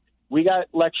 34,000. We got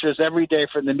lectures every day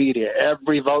from the media.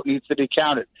 Every vote needs to be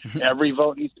counted. Every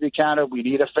vote needs to be counted. We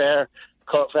need a fair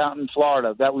vote in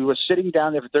Florida. That we were sitting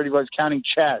down there for 30 votes counting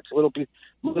chads, little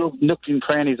nooks and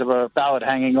crannies of a ballot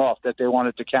hanging off that they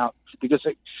wanted to count, because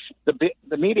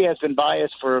the media has been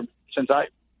biased since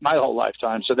my whole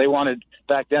lifetime. So they wanted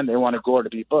Gore to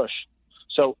beat Bush.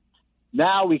 So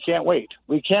now we can't wait.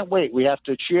 We can't wait. We have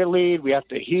to cheerlead. We have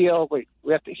to heal. We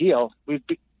have to heal.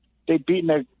 They've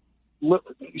beaten the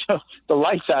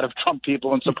lights out of Trump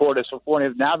people and supporters for 4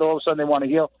 years. Now all of a sudden they want to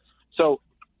heal. So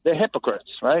they're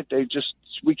hypocrites, right?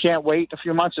 We can't wait a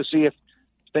few months to see if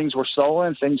things were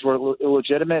stolen, things were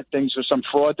illegitimate, things were some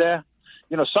fraud there.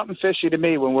 Something fishy to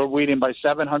me when we're leading by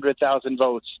 700,000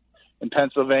 votes in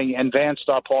Pennsylvania and vans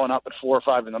start pulling up at 4 or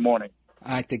 5 in the morning.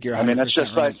 I think you're 100% that's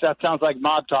just right. That sounds like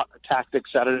mob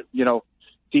tactics that are,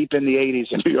 deep in the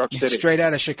 80s in New York City. Straight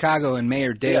out of Chicago and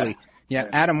Mayor Daley. Yeah.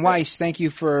 Adam Weiss, thank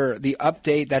you for the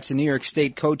update. That's the New York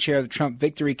State co-chair of the Trump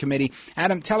Victory Committee.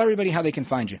 Adam, tell everybody how they can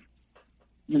find you.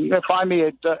 You can find me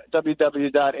at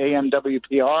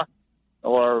www.amwpr,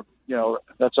 or,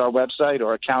 that's our website,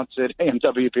 or accounts at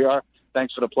AMWPR.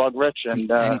 Thanks for the plug, Rich, and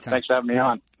thanks for having me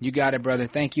on. You got it, brother.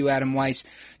 Thank you, Adam Weiss.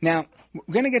 Now,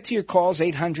 we're going to get to your calls,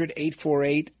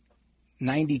 800-848-9222,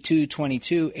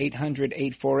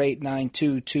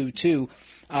 800-848-9222.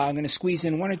 I'm going to squeeze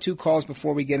in 1 or 2 calls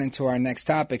before we get into our next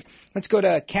topic. Let's go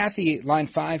to Kathy, line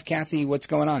 5. Kathy, what's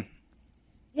going on?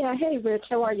 Yeah, hey, Rich,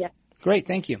 how are you? Great,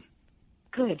 thank you.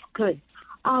 Good.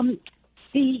 A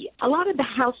lot of the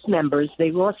House members,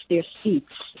 they lost their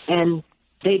seats, and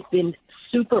they've been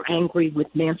super angry with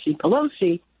Nancy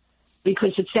Pelosi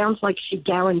because it sounds like she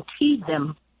guaranteed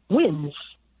them wins.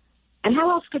 And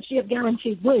how else could she have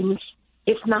guaranteed wins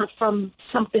if not from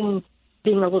something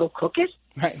being a little crooked?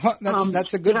 Right. Well,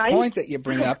 that's a good point that you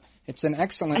bring up. It's an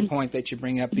excellent point that you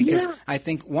bring up, because I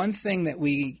think one thing that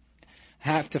we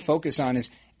have to focus on is,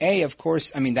 of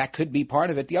course, that could be part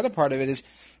of it. The other part of it is,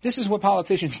 this is what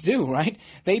politicians do, right?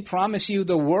 They promise you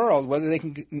the world. Whether they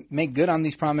can make good on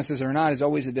these promises or not is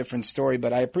always a different story.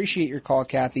 But I appreciate your call,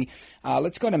 Kathy.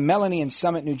 Let's go to Melanie in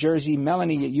Summit, New Jersey.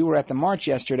 Melanie, you were at the march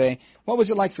yesterday. What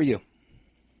was it like for you?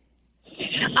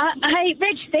 Hi,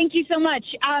 Rich. Thank you so much.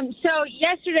 So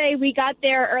yesterday we got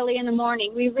there early in the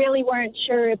morning. We really weren't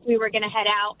sure if we were going to head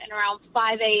out. And around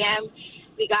 5 a.m.,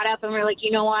 we got up and we're like,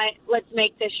 you know what? Let's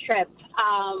make this trip.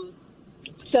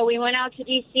 So we went out to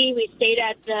D.C. We stayed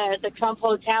at the Trump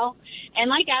Hotel. And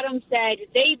like Adam said,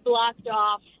 they blocked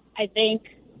off, I think,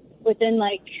 within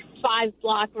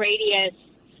 5-block radius,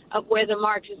 of where the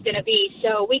march was going to be.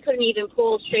 So we couldn't even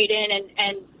pull straight in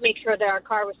and make sure that our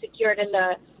car was secured in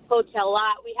the hotel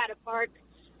lot. We had to park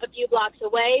a few blocks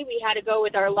away. We had to go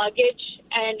with our luggage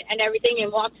and everything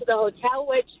and walk to the hotel,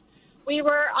 which we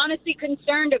were honestly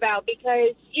concerned about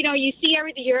because, you know, you see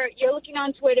everything. You're looking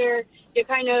on Twitter. You're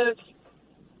trying to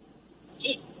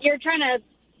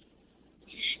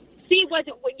see what's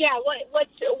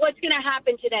going to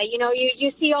happen today. You know,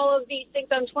 you see all of these things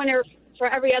on Twitter for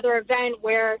every other event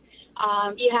where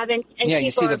you haven't. Yeah,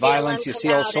 you see the violence. You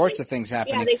see all sorts of things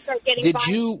happening. Yeah, they start getting Did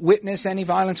violent. you witness any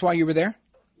violence while you were there?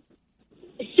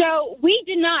 So we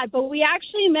did not, but we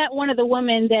actually met one of the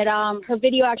women that her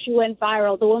video actually went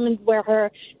viral. The woman where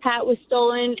her hat was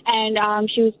stolen and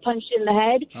she was punched in the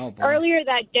head. Oh, boy. Earlier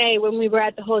that day when we were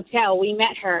at the hotel, we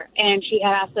met her and she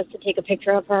had asked us to take a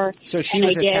picture of her. So she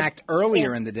was attacked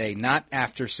earlier in the day, not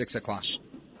after 6 o'clock.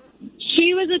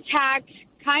 She was attacked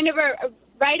kind of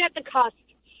right at the cusp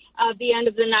of the end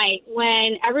of the night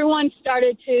when everyone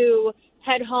started to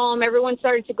head home. Everyone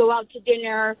started to go out to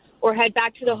dinner or head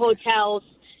back to the hotels.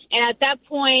 And at that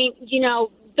point, you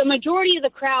know, the majority of the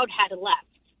crowd had left.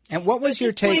 And what was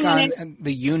your take on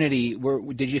the unity?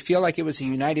 Did you feel like it was a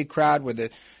united crowd? Were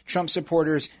the Trump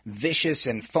supporters vicious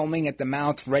and foaming at the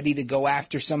mouth, ready to go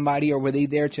after somebody, or were they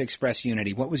there to express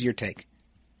unity? What was your take?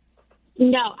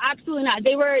 No, absolutely not.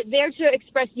 They were there to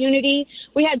express unity.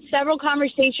 We had several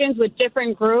conversations with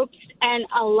different groups, and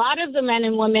a lot of the men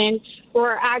and women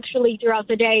were actually throughout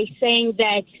the day saying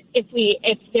that if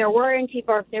there were Antifa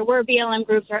or if there were BLM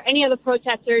groups or any other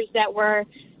protesters that were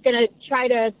going to try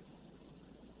to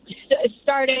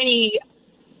start any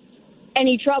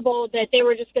trouble, that they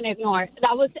were just going to ignore.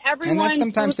 That was everyone. And that's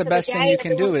sometimes the best thing you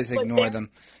can do is ignore them.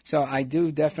 So I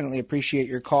do definitely appreciate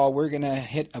your call. We're going to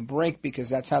hit a break because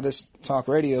that's how this talk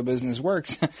radio business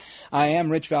works. I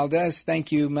am Rich Valdez.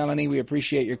 Thank you, Melanie. We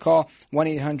appreciate your call.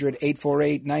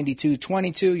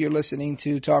 1-800-848-9222. You're listening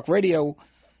to Talk Radio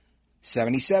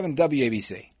 77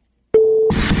 WABC.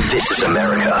 This is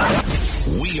America.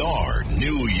 We are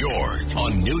New York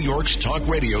on New York's Talk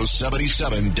Radio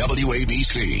 77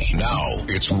 WABC. Now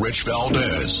it's Rich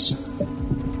Valdez.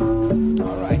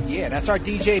 All right, yeah, that's our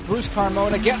DJ Bruce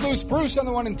Carmona. Get loose, Bruce, on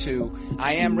the 1 and 2.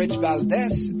 I am Rich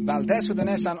Valdez, Valdez with an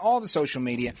S on all the social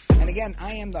media. And again,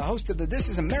 I am the host of the This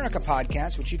is America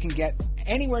podcast, which you can get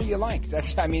anywhere you like.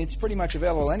 It's pretty much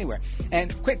available anywhere.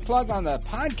 And quick plug on the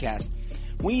podcast,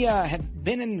 we have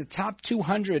been in the top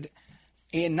 200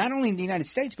 in not only in the United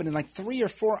States, but in like 3 or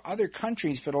 4 other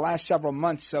countries for the last several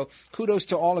months. So kudos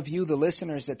to all of you, the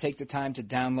listeners that take the time to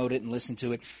download it and listen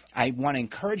to it. I want to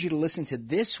encourage you to listen to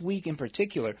this week in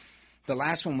particular. The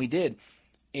last one we did,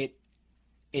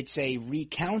 it's a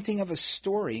recounting of a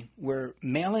story where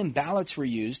mail-in ballots were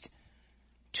used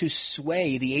to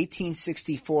sway the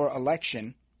 1864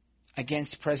 election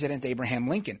against President Abraham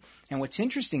Lincoln. And what's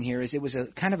interesting here is it was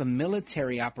a kind of a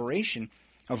military operation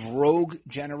of rogue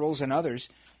generals and others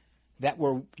that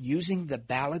were using the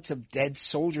ballots of dead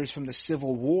soldiers from the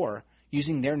Civil War,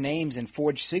 using their names and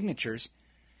forged signatures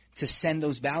to send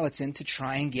those ballots in to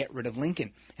try and get rid of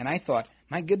Lincoln. And I thought,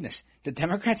 my goodness, the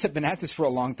Democrats have been at this for a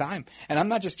long time. And I'm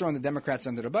not just throwing the Democrats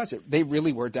under the bus. They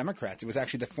really were Democrats. It was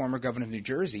actually the former governor of New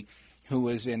Jersey who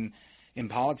was in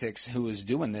politics who was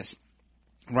doing this,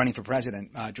 running for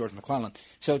president, George McClellan.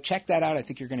 So check that out. I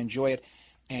think you're going to enjoy it.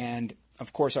 And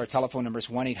of course, our telephone number is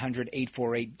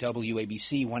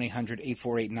 1-800-848-WABC,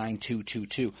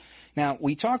 1-800-848-9222. Now,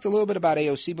 we talked a little bit about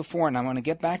AOC before, and I want to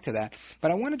get back to that.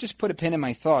 But I want to just put a pin in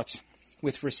my thoughts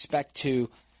with respect to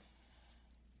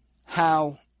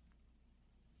how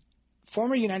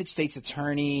former United States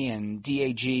Attorney and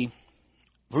DAG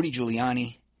Rudy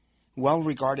Giuliani,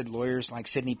 well-regarded lawyers like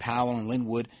Sidney Powell and Lin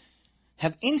Wood,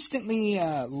 have instantly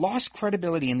lost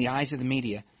credibility in the eyes of the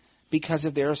media because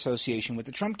of their association with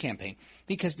the Trump campaign.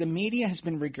 Because the media has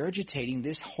been regurgitating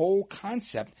this whole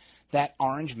concept that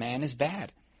Orange Man is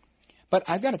bad. But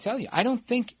I've got to tell you, I don't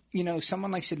think,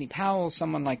 someone like Sidney Powell,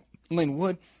 someone like Lin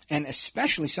Wood, and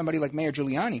especially somebody like Mayor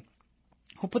Giuliani,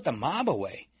 who put the mob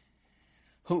away,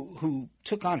 who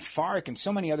took on FARC and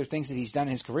so many other things that he's done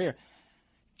in his career,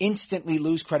 instantly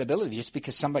lose credibility just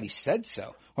because somebody said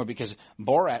so, or because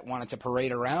Borat wanted to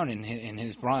parade around in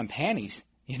his bra and panties,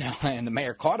 and the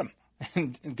mayor caught him.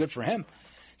 And good for him.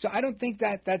 So I don't think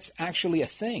that that's actually a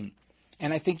thing.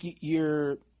 And I think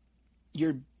you're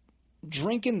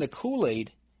drinking the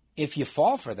Kool-Aid if you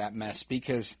fall for that mess,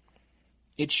 because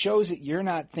it shows that you're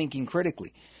not thinking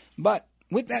critically. But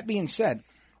with that being said,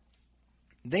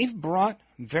 they've brought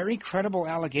very credible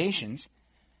allegations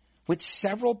with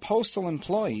several postal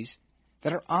employees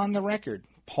that are on the record,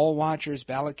 poll watchers,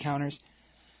 ballot counters,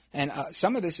 and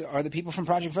some of this are the people from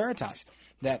Project Veritas.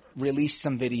 that released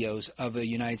some videos of a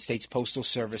United States Postal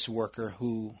Service worker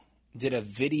who did a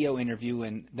video interview,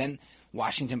 and then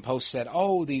Washington Post said,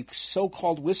 oh, the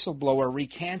so-called whistleblower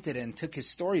recanted and took his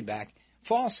story back.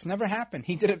 False, never happened.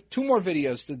 He did 2 more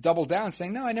videos to double down,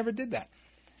 saying, no, I never did that.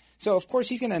 So, of course,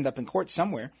 he's going to end up in court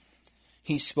somewhere.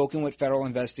 He's spoken with federal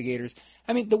investigators.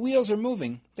 I mean, the wheels are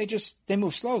moving. They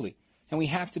move slowly, and we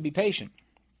have to be patient.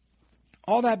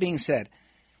 All that being said,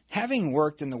 having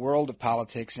worked in the world of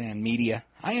politics and media,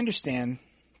 I understand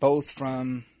both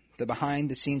from the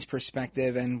behind-the-scenes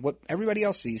perspective and what everybody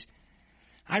else sees.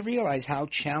 I realize how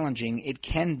challenging it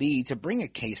can be to bring a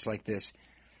case like this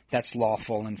that's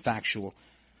lawful and factual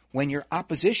when your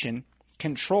opposition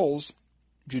controls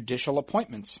judicial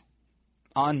appointments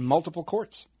on multiple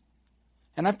courts.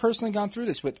 And I've personally gone through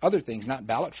this with other things, not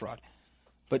ballot fraud,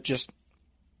 but just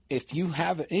if you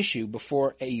have an issue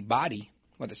before a body,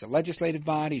 whether it's a legislative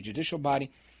body, a judicial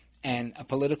body, and a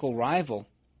political rival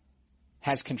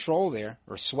has control there,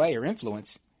 or sway or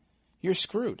influence, you're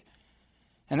screwed.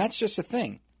 And that's just a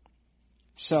thing.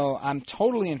 So I'm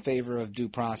totally in favor of due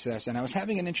process, and I was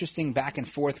having an interesting back and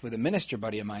forth with a minister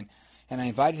buddy of mine, and I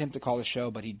invited him to call the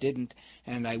show, but he didn't,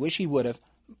 and I wish he would have.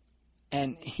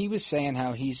 And he was saying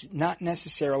how he's not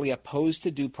necessarily opposed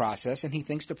to due process, and he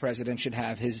thinks the president should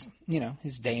have his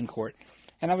day in court.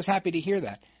 And I was happy to hear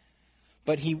that.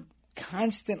 But he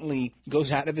constantly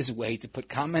goes out of his way to put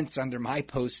comments under my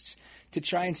posts to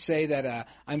try and say that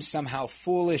I'm somehow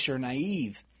foolish or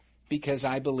naive because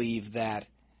I believe that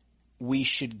we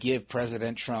should give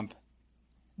President Trump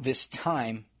this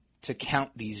time to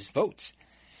count these votes.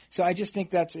 So I just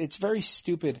think it's very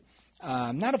stupid,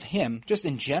 not of him, just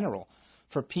in general,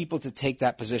 for people to take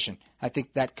that position. I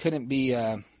think that couldn't be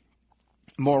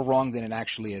more wrong than it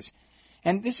actually is.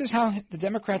 And this is how the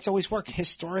Democrats always work.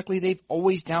 Historically, they've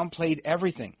always downplayed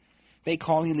everything. They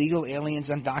call illegal aliens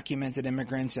undocumented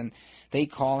immigrants, and they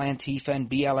call Antifa and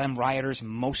BLM rioters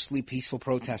mostly peaceful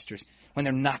protesters when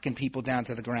they're knocking people down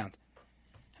to the ground.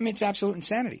 I mean, it's absolute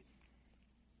insanity.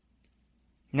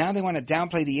 Now they want to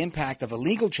downplay the impact of a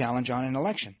legal challenge on an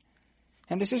election.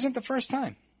 And this isn't the first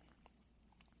time.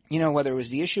 You know, whether it was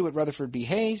the issue with Rutherford B.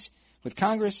 Hayes, with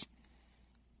Congress,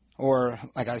 or,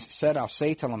 like I said, I'll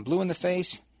say till I'm blue in the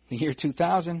face, the year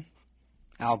 2000,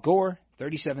 Al Gore,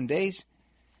 37 days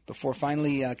before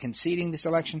finally conceding this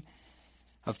election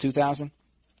of 2000.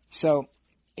 So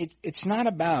it's not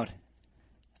about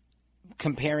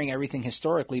comparing everything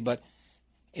historically, but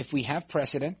if we have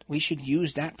precedent, we should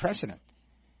use that precedent.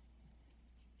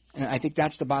 And I think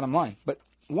that's the bottom line. But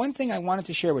one thing I wanted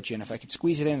to share with you, and if I could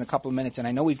squeeze it in a couple of minutes, and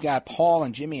I know we've got Paul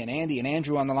and Jimmy and Andy and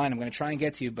Andrew on the line. I'm going to try and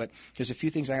get to you, but there's a few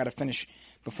things I got to finish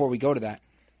before we go to that.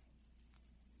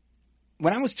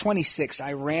 When I was 26,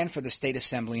 I ran for the state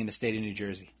assembly in the state of New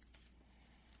Jersey.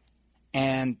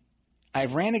 And I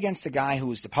ran against a guy who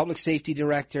was the public safety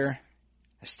director,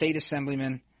 a state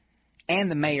assemblyman, and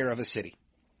the mayor of a city.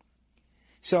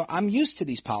 So I'm used to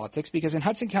these politics because in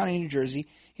Hudson County, New Jersey,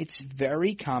 it's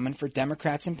very common for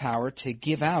Democrats in power to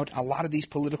give out a lot of these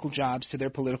political jobs to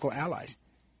their political allies.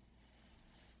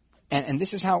 And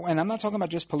this is how, and I'm not talking about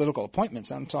just political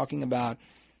appointments. I'm talking about,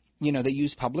 they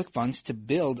use public funds to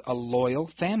build a loyal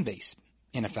fan base,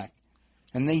 in effect.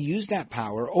 And they use that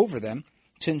power over them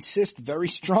to insist very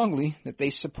strongly that they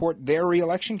support their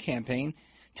reelection campaign,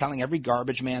 telling every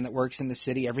garbage man that works in the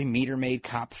city, every meter maid,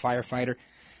 cop, firefighter,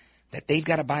 that they've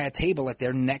got to buy a table at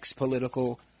their next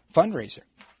political fundraiser.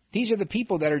 These are the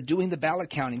people that are doing the ballot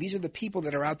counting. These are the people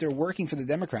that are out there working for the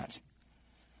Democrats.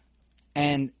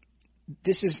 And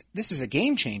this is a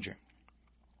game changer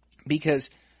because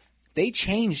they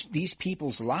changed these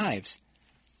people's lives.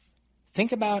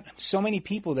 Think about so many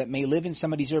people that may live in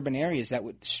some of these urban areas that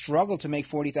would struggle to make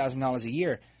 $40,000 a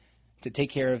year to take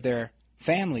care of their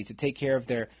family, to take care of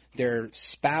their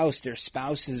spouse, their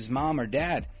spouse's mom or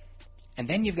dad. And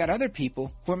then you've got other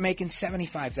people who are making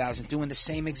 $75,000 doing the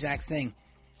same exact thing.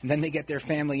 And then they get their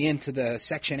family into the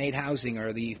Section 8 housing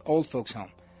or the old folks home.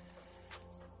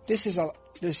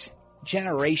 There's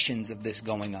generations of this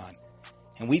going on.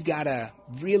 And we've got to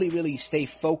really, really stay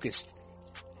focused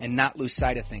and not lose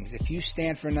sight of things. If you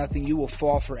stand for nothing, you will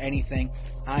fall for anything.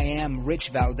 I am Rich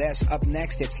Valdez. Up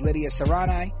next, it's Lydia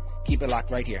Serrani. Keep it locked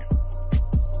right here.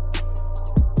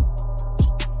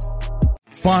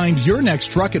 Find your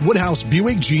next truck at Woodhouse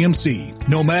Buick GMC.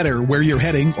 No matter where you're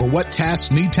heading or what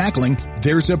tasks need tackling,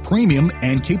 there's a premium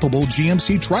and capable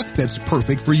GMC truck that's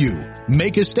perfect for you.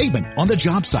 Make a statement on the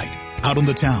job site, out on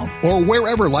the town, or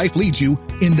wherever life leads you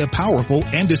in the powerful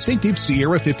and distinctive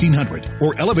Sierra 1500,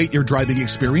 or elevate your driving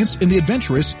experience in the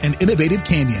adventurous and innovative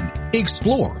Canyon.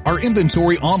 Explore our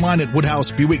inventory online at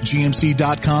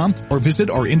WoodhouseBuickGMC.com or visit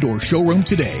our indoor showroom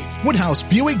today. Woodhouse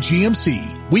Buick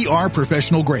GMC. We are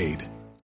professional grade.